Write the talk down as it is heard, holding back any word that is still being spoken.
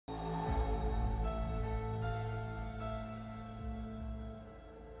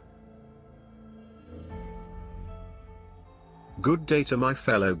Good day to my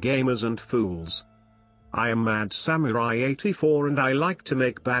fellow gamers and fools. I am Mad Samurai 84 and I like to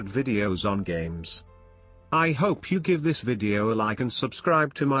make bad videos on games. I hope you give this video a like and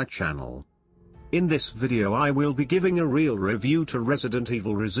subscribe to my channel. In this video I will be giving a real review to Resident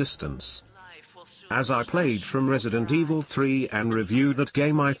Evil Resistance. As I played from Resident Evil 3 and reviewed that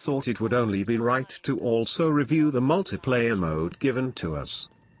game, I thought it would only be right to also review the multiplayer mode given to us.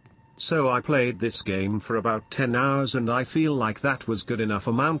 So I played this game for about 10 hours and I feel like that was good enough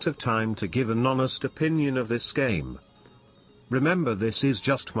amount of time to give an honest opinion of this game. Remember, this is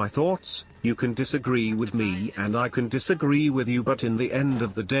just my thoughts. You can disagree with me and I can disagree with you, but in the end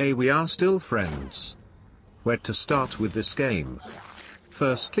of the day we are still friends. Where to start with this game?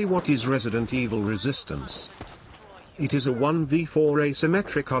 Firstly, what is Resident Evil Resistance? It is a 1v4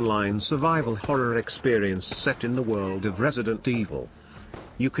 asymmetric online survival horror experience set in the world of Resident Evil.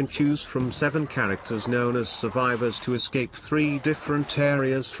 You can choose from 7 characters known as survivors to escape 3 different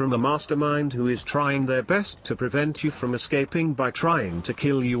areas from a mastermind who is trying their best to prevent you from escaping by trying to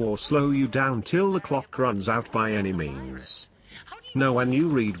kill you or slow you down till the clock runs out by any means. Now when you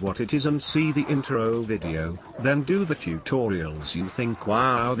read what it is and see the intro video, then do the tutorials, you think,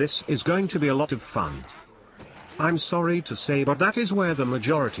 wow, this is going to be a lot of fun. I'm sorry to say, but that is where the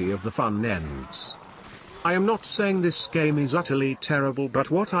majority of the fun ends. I am not saying this game is utterly terrible,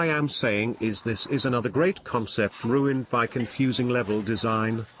 but what I am saying is this is another great concept ruined by confusing level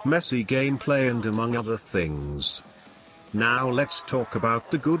design, messy gameplay and among other things. Now let's talk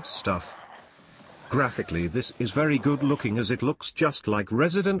about the good stuff. Graphically this is very good looking, as it looks just like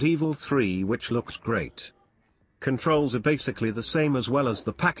Resident Evil 3, which looked great. Controls are basically the same as well as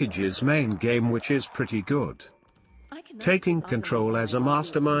the package's main game, which is pretty good. Taking control as a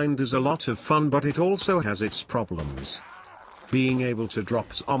mastermind is a lot of fun, but it also has its problems. Being able to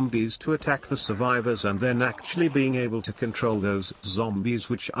drop zombies to attack the survivors and then actually being able to control those zombies,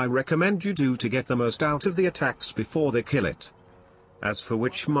 which I recommend you do to get the most out of the attacks before they kill it. As for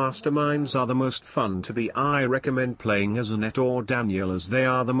which masterminds are the most fun to be, I recommend playing as Annette or Daniel, as they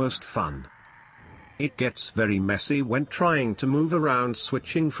are the most fun. It gets very messy when trying to move around,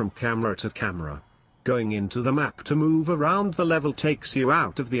 switching from camera to camera. Going into the map to move around the level takes you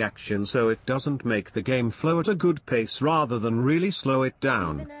out of the action, so it doesn't make the game flow at a good pace rather than really slow it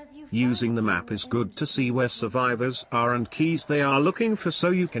down. Using the map is good to see where survivors are and keys they are looking for,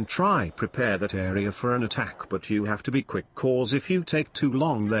 so you can try prepare that area for an attack, but you have to be quick, cause if you take too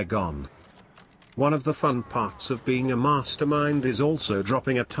long they're gone. One of the fun parts of being a mastermind is also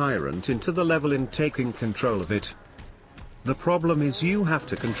dropping a tyrant into the level and taking control of it. The problem is you have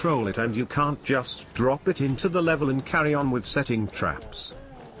to control it and you can't just drop it into the level and carry on with setting traps.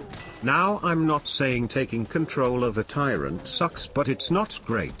 Now I'm not saying taking control of a tyrant sucks, but it's not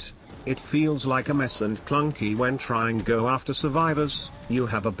great. It feels like a mess and clunky when trying go after survivors. You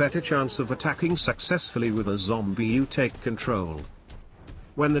have a better chance of attacking successfully with a zombie you take control.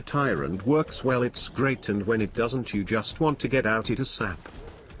 When the tyrant works well it's great, and when it doesn't you just want to get out it ASAP.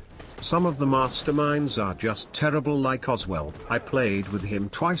 Some of the masterminds are just terrible, like Oswell. I played with him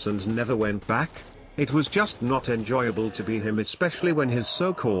twice and never went back. It was just not enjoyable to be him, especially when his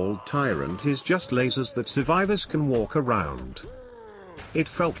so-called tyrant is just lasers that survivors can walk around. It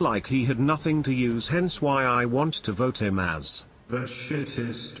felt like he had nothing to use, hence why I want to vote him as the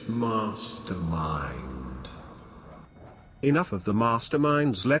shittest mastermind. Enough of the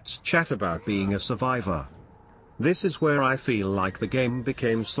masterminds, let's chat about being a survivor. This is where I feel like the game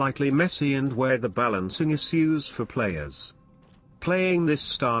became slightly messy and where the balancing issues for players. Playing this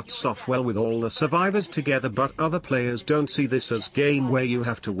starts off well with all the survivors together, but other players don't see this as game where you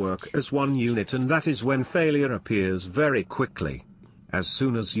have to work as one unit, and that is when failure appears very quickly. As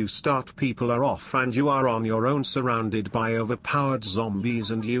soon as you start, people are off and you are on your own, surrounded by overpowered zombies,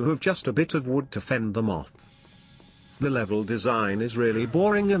 and you have just a bit of wood to fend them off. The level design is really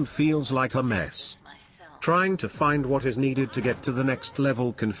boring and feels like a mess. Trying to find what is needed to get to the next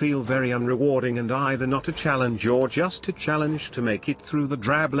level can feel very unrewarding and either not a challenge or just a challenge to make it through the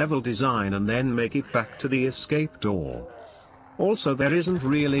drab level design and then make it back to the escape door. Also, there isn't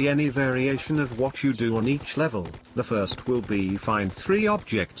really any variation of what you do on each level. The first will be find 3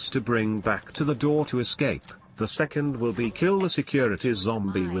 objects to bring back to the door to escape. The second will be kill the security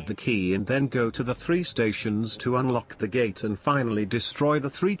zombie with the key and then go to the 3 stations to unlock the gate, and finally destroy the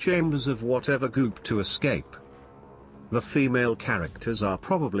 3 chambers of whatever goop to escape. The female characters are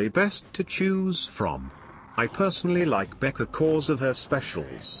probably best to choose from. I personally like Becca cause of her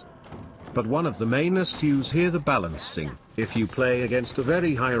specials. But one of the main issues here, the balancing. If you play against a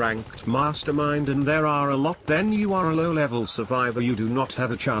very high ranked mastermind and there are a lot, then you are a low level survivor, you do not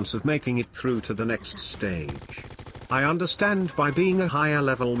have a chance of making it through to the next stage. I understand by being a higher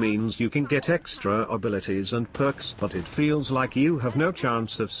level means you can get extra abilities and perks, but it feels like you have no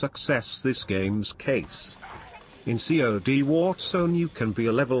chance of success this game's case. In COD Warzone you can be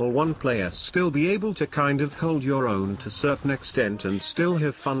a level 1 player, still be able to kind of hold your own to certain extent and still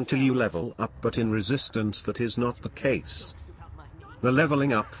have fun till you level up, but in Resistance that is not the case. The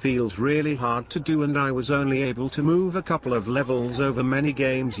leveling up feels really hard to do, and I was only able to move a couple of levels over many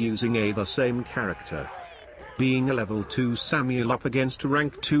games using the same character. Being a level 2 Samuel up against a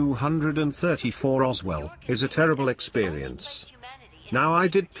rank 234 Oswell is a terrible experience. Now I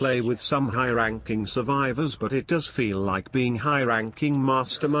did play with some high-ranking survivors, but it does feel like being high-ranking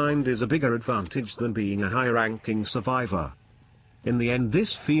Mastermind is a bigger advantage than being a high-ranking survivor. In the end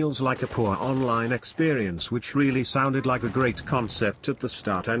this feels like a poor online experience, which really sounded like a great concept at the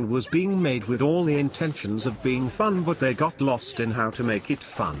start and was being made with all the intentions of being fun, but they got lost in how to make it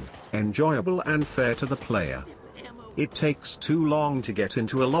fun, enjoyable and fair to the player. It takes too long to get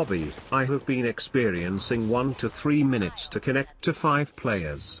into a lobby. I have been experiencing 1 to 3 minutes to connect to 5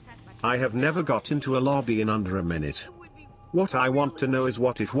 players. I have never got into a lobby in under a minute. What I want to know is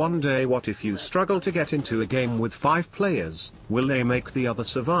what if you struggle to get into a game with 5 players, will they make the other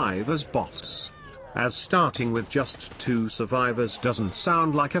survivors bots? As starting with just 2 survivors doesn't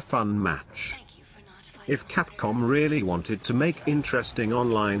sound like a fun match. If Capcom really wanted to make interesting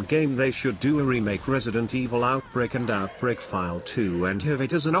online game, they should do a remake Resident Evil Outbreak and Outbreak File 2 and have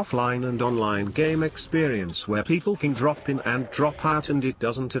it as an offline and online game experience where people can drop in and drop out and it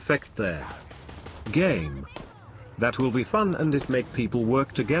doesn't affect their game. That will be fun and it make people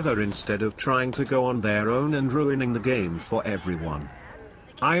work together instead of trying to go on their own and ruining the game for everyone.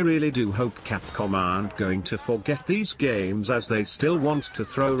 I really do hope Capcom aren't going to forget these games, as they still want to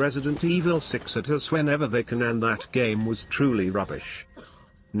throw Resident Evil 6 at us whenever they can, and that game was truly rubbish.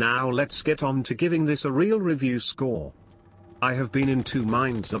 Now let's get on to giving this a real review score. I have been in 2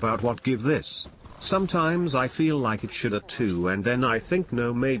 minds about what give this. Sometimes I feel like it should a 2 and then I think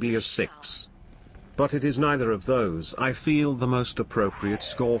no, maybe a 6. But it is neither of those. I feel the most appropriate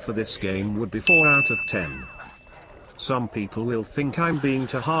score for this game would be 4 out of 10. Some people will think I'm being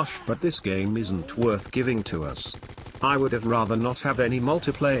too harsh, but this game isn't worth giving to us. I would have rather not have any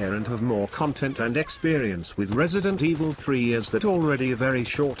multiplayer and have more content and experience with Resident Evil 3, as that already a very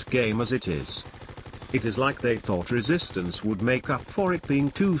short game as it is. It is like they thought Resistance would make up for it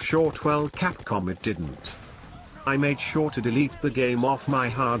being too short. Well, Capcom, it didn't. I made sure to delete the game off my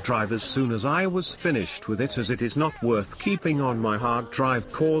hard drive as soon as I was finished with it, as it is not worth keeping on my hard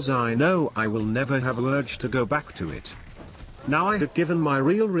drive, cause I know I will never have an urge to go back to it. Now I have given my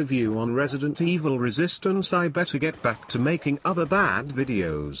real review on Resident Evil Resistance, I better get back to making other bad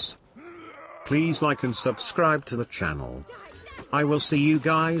videos. Please like and subscribe to the channel. I will see you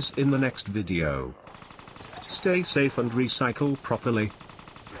guys in the next video. Stay safe and recycle properly.